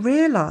then I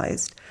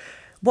realized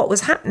what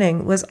was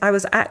happening was I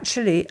was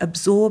actually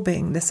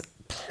absorbing this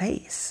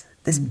place,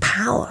 this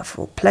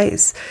powerful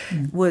place.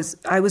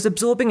 I was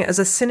absorbing it as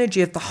a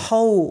synergy of the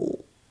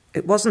whole.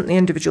 It wasn't the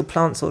individual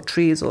plants or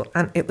trees,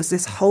 and it was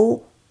this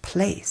whole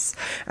place,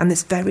 and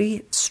this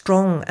very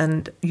strong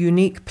and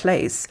unique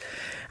place.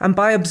 And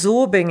by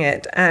absorbing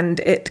it and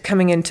it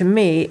coming into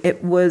me,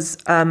 it was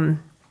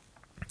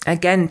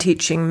again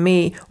teaching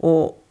me,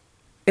 or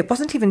it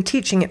wasn't even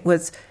teaching, it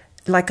was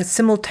like a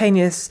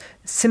simultaneous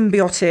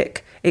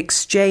symbiotic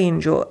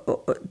exchange, or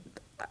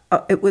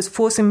it was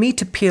forcing me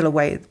to peel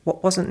away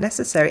what wasn't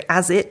necessary,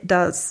 as it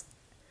does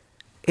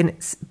in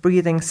its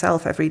breathing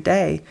self every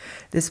day.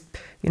 This,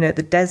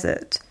 the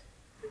desert,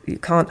 you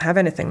can't have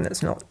anything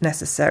that's not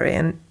necessary,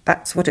 and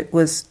that's what it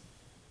was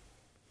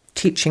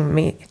teaching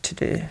me to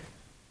do.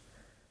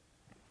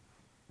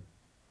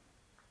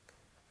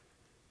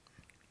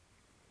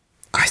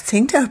 I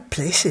think there are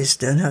places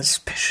that are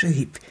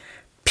especially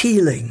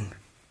peeling,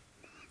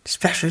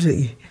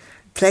 especially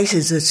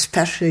places that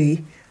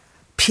especially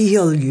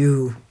peel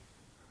you.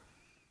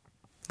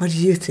 What do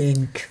you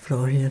think,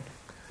 Florian?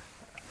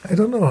 I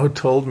don't know who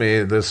told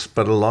me this,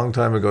 but a long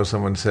time ago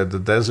someone said the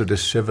desert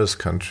is Shiva's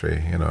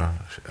country,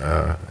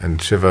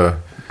 and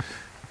Shiva,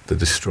 the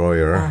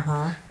destroyer.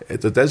 Uh-huh.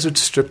 The desert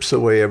strips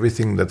away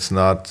everything that's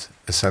not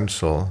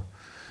essential.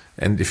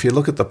 And if you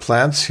look at the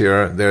plants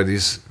here, there are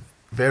these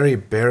very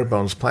bare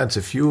bones plants.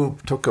 If you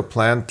took a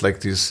plant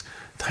like these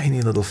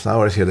tiny little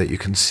flowers here that you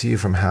can see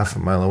from half a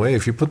mile away,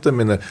 if you put them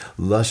in a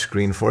lush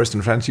green forest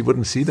in France, you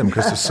wouldn't see them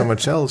because there's so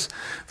much else.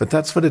 But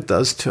that's what it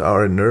does to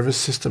our nervous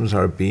systems,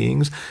 our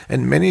beings.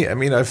 And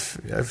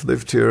I've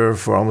lived here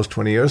for almost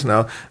 20 years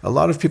now. A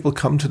lot of people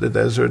come to the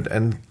desert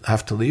and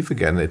have to leave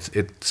again.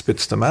 It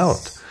spits them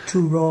out.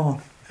 Too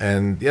raw.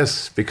 And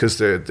yes, because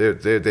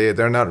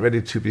they're not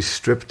ready to be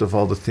stripped of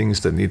all the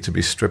things that need to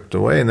be stripped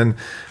away. And then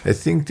I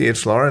think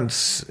D.H.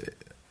 Lawrence,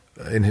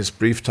 in his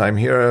brief time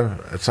here,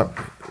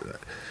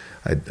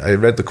 I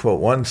read the quote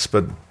once,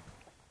 but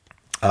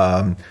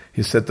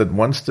he said that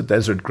once the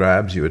desert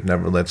grabs you, it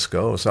never lets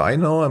go. So I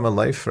know I'm a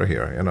lifer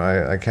here.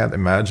 I can't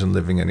imagine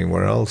living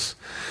anywhere else.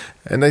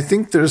 And I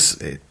think there's,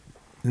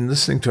 in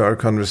listening to our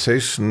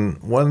conversation,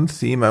 one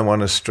theme I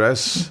want to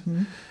stress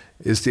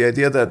is the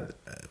idea that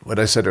what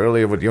I said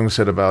earlier, what Jung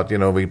said about,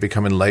 we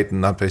become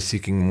enlightened not by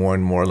seeking more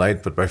and more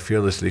light, but by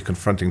fearlessly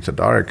confronting the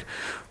dark.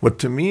 What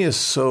to me is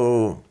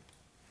so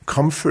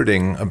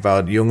comforting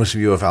about Jung's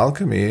view of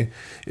alchemy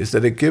is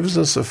that it gives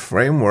us a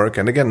framework,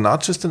 and again,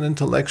 not just an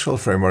intellectual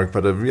framework,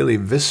 but a really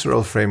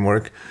visceral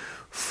framework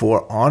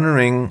for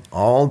honoring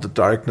all the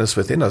darkness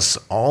within us,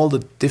 all the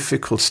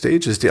difficult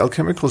stages. The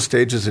alchemical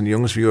stages in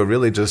Jung's view are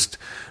really just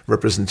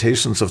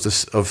representations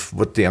of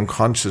what the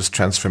unconscious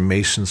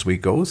transformations we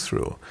go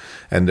through.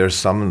 And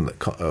there's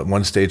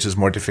one stage is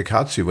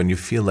mortificatio, when you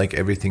feel like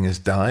everything is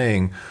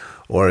dying,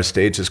 or a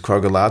stage is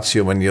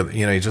coagulatio, when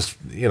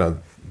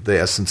the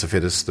essence of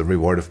it is the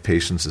reward of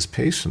patience is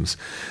patience.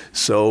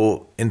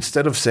 So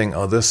instead of saying,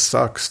 oh, this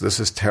sucks,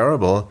 this is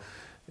terrible,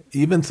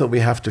 even though we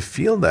have to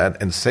feel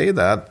that and say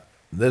that,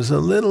 there's a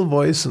little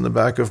voice in the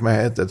back of my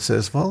head that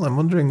says, well, I'm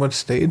wondering what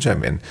stage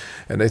I'm in.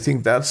 And I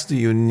think that's the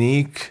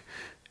unique,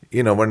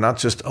 we're not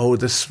just, oh,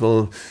 this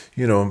will,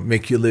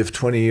 make you live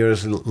 20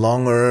 years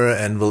longer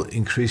and will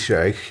increase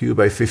your IQ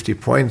by 50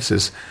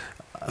 points.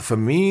 For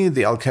me,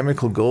 the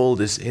alchemical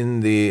gold is in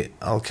the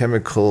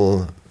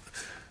alchemical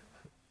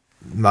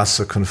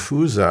massa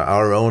confusa,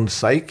 our own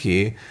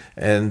psyche,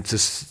 and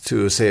just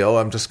to say, oh,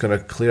 I'm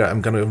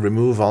going to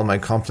remove all my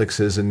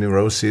complexes and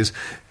neuroses.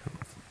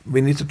 We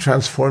need to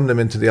transform them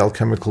into the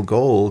alchemical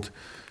gold.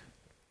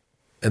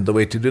 And the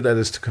way to do that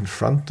is to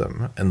confront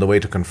them. And the way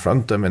to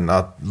confront them and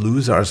not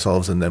lose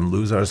ourselves in them,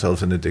 lose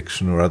ourselves in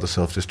addiction or other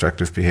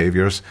self-destructive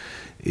behaviors,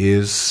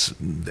 is,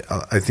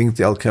 I think,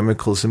 the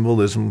alchemical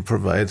symbolism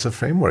provides a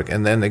framework.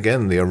 And then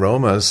again, the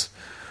aromas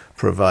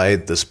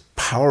provide this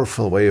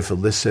powerful way of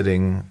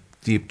eliciting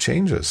deep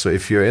changes. So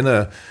if you're in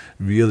a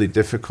really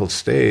difficult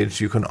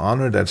stage, you can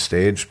honor that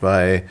stage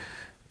by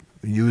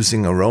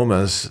using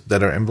aromas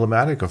that are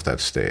emblematic of that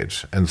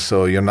stage. And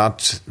so you're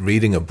not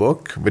reading a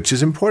book, which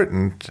is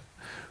important,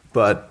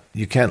 but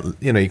you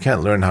can't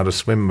learn how to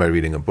swim by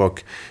reading a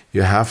book.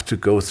 You have to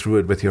go through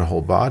it with your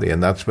whole body.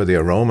 And that's where the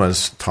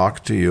aromas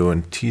talk to you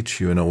and teach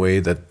you in a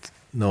way that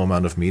no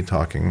amount of me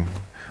talking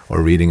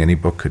or reading any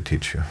book could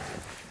teach you.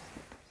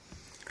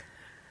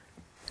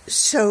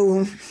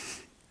 So,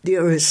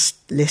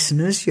 dearest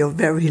listeners, you're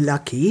very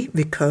lucky,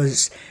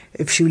 because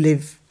if you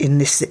live in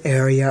this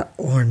area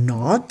or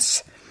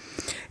not,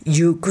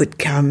 you could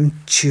come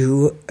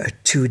to a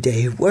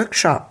 2-day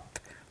workshop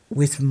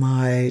with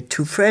my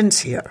two friends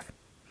here.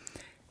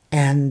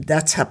 And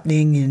that's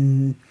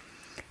happening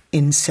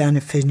in Santa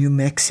Fe, New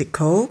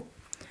Mexico,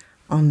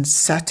 on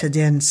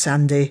Saturday and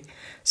Sunday,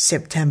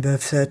 September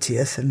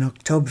 30th and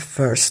October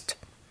 1st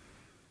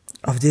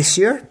of this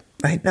year,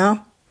 right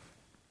now,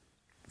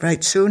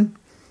 right soon.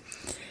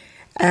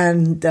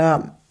 And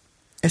the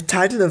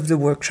title of the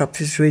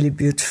workshop is really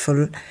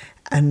beautiful,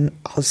 and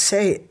I'll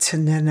say it,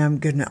 and then I'm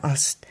going to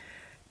ask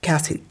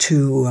Cathy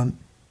to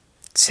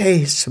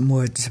say some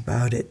words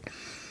about it.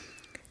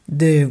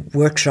 The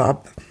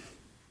workshop,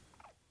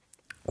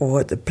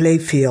 or the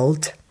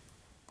playfield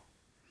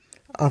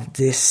of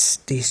these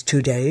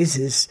 2 days,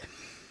 is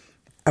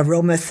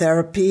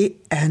aromatherapy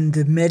and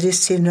the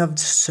medicine of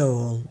the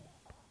soul,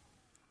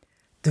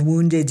 the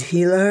wounded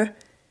healer,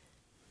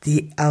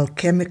 the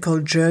alchemical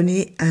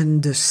journey,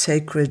 and the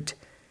sacred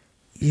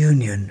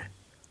union.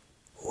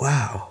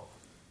 Wow.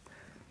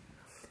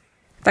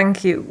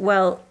 Thank you.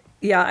 Well,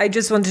 yeah, I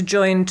just want to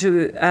join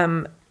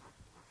to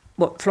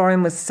what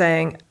Florian was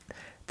saying.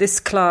 This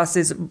class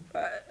is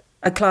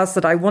a class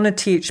that I want to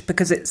teach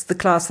because it's the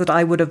class that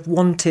I would have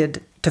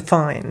wanted to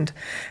find.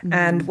 Mm-hmm.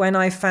 And when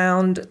I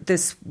found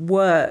this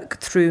work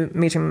through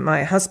meeting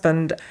my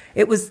husband,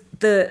 it was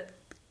the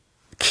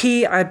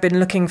key I've been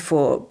looking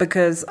for,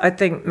 because I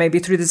think maybe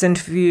through this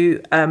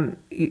interview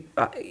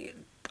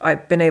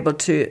I've been able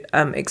to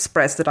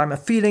express that I'm a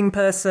feeling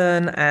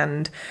person,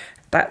 and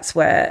that's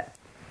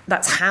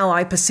how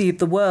I perceive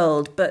the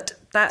world. But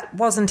that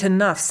wasn't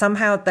enough.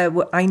 Somehow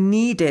I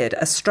needed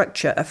a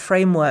structure, a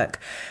framework,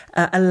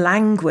 a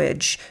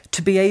language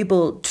to be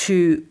able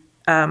to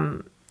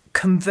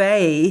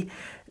convey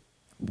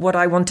what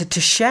I wanted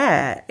to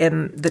share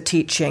in the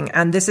teaching.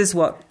 And this is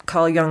what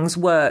Carl Jung's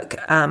work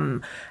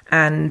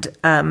and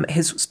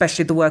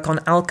especially the work on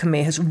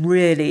alchemy has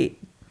really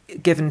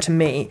given to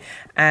me.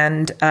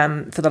 And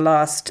for the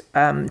last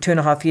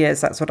 2.5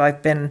 years, that's what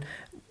I've been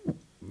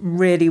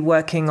really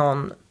working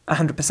on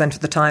 100% of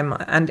the time.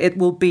 And it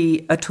will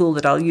be a tool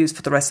that I'll use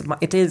for the rest of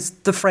it is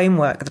the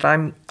framework that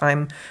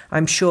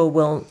I'm sure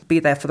will be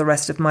there for the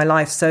rest of my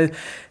life. So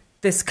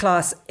this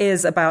class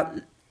is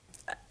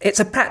it's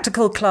a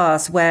practical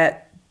class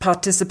where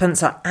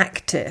participants are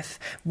active,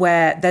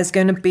 where there's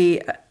going to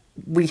be,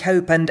 we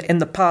hope, and in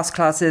the past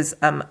classes,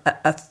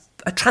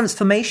 a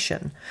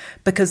transformation,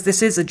 because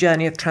this is a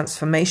journey of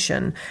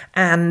transformation.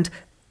 And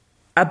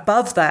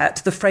above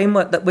that, the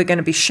framework that we're going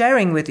to be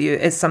sharing with you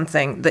is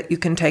something that you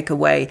can take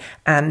away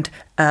and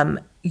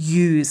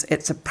use.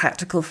 It's a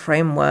practical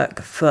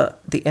framework for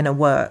the inner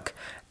work.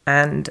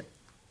 And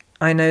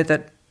I know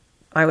that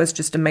I was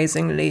just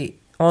amazingly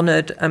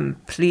honoured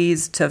and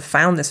pleased to have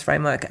found this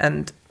framework,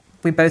 and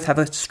we both have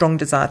a strong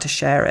desire to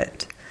share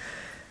it.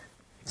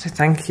 So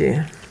thank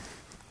you.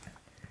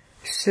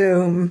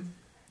 So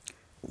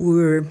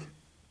we're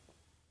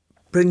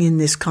bringing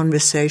this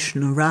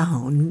conversation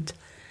around,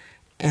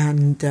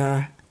 and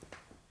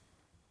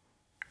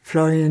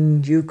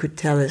Florian, you could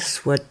tell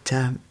us what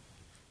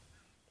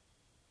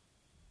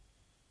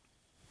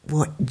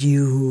what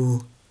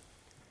you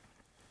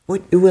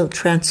will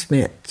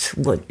transmit,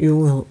 what you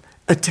will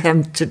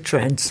attempt to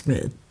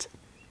transmit?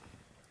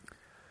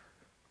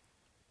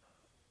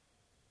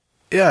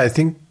 Yeah, I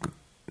think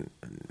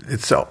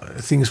it's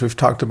things we've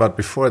talked about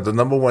before. The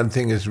number one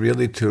thing is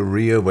really to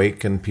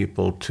reawaken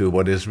people to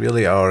what is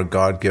really our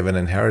God-given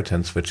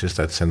inheritance, which is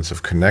that sense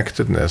of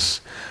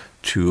connectedness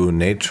to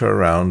nature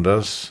around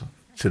us,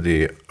 to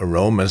the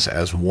aromas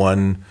as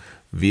one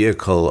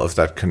vehicle of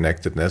that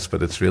connectedness,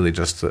 but it's really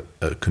just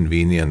a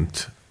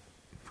convenient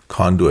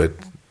conduit.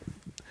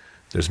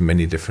 There's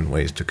many different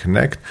ways to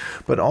connect,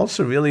 but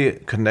also really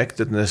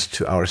connectedness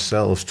to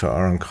ourselves, to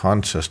our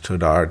unconscious,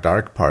 to our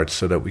dark parts,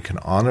 so that we can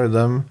honor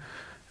them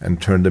and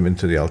turn them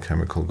into the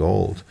alchemical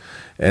gold.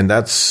 And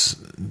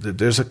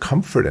there's a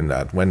comfort in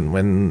that.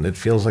 When it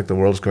feels like the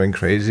world's going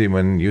crazy,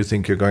 when you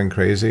think you're going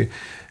crazy,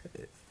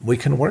 we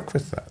can work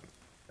with that.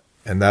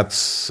 And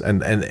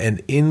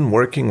in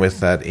working with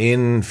that,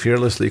 in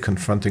fearlessly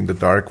confronting the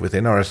dark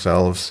within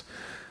ourselves,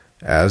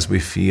 as we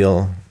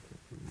feel,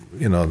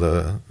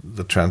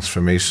 the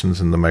transformations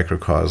in the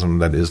microcosm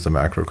that is the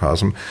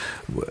macrocosm,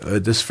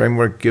 this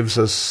framework gives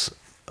us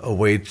a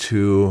way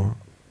to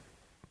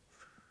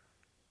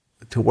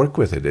work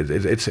with it.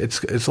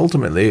 It's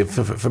ultimately,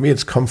 for me,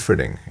 it's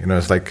comforting.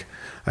 It's like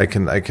I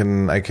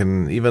can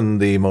even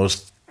the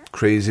most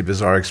crazy,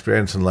 bizarre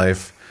experience in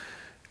life,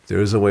 there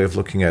is a way of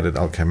looking at it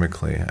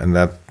alchemically, and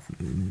that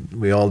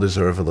we all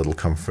deserve a little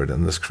comfort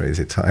in this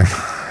crazy time.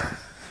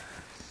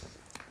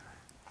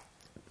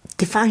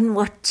 Define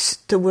what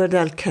the word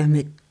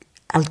alchemically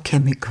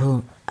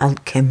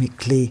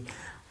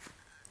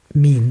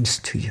means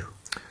to you.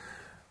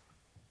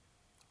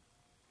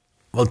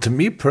 Well, to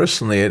me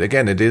personally,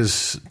 it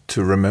is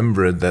to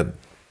remember that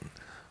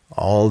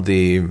all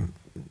the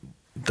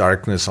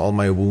darkness, all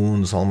my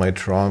wounds, all my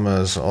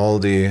traumas, all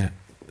the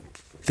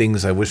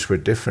things I wish were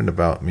different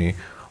about me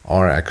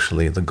are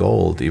actually the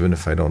gold, even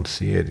if I don't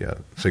see it yet.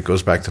 So it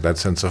goes back to that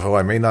sense of,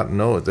 I may not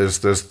know.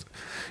 There's it's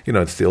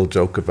the old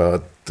joke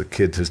about the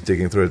kid who's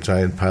digging through a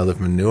giant pile of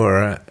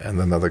manure,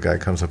 and another guy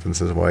comes up and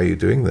says, "Why are you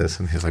doing this?"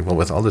 And he's like, "Well,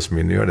 with all this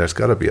manure, there's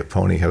got to be a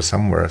pony here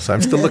somewhere." So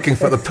I'm still looking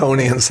for the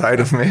pony inside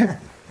of me.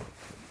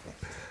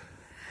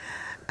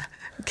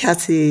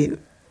 Cathy,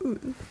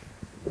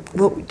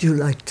 what would you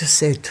like to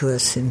say to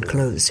us in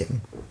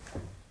closing?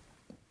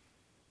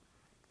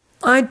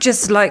 I'd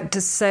just like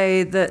to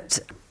say that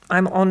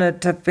I'm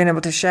honoured to have been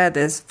able to share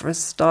this for a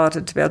start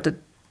and to be able to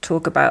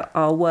talk about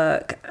our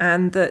work,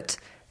 and that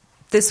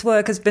this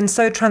work has been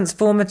so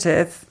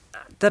transformative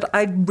that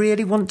I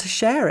really want to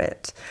share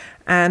it.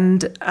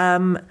 And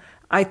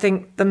I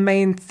think the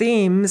main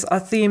themes are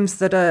themes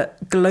that are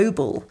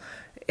global.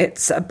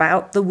 It's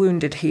about the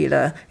wounded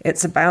healer.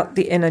 It's about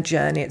the inner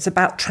journey. It's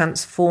about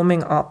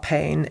transforming our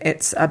pain.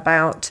 It's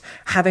about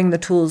having the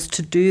tools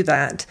to do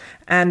that.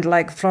 And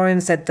like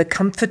Florian said, the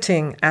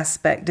comforting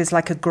aspect is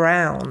like a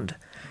ground.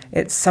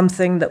 It's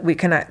something that we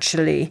can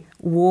actually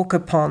walk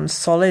upon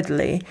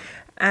solidly.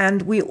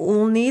 And we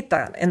all need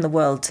that in the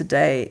world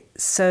today.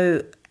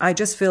 So I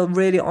just feel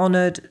really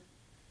honoured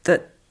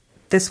that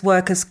this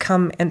work has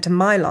come into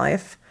my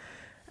life,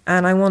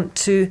 and I want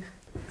to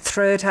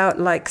throw it out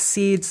like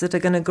seeds that are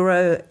going to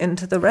grow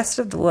into the rest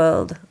of the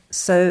world.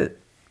 So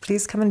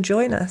please come and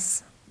join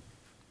us.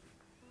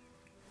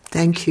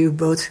 Thank you,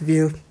 both of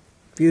you.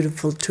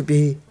 Beautiful to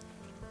be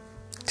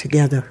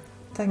together.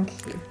 Thank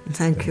you.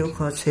 Thank you,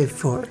 Jose,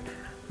 for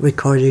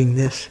recording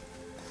this.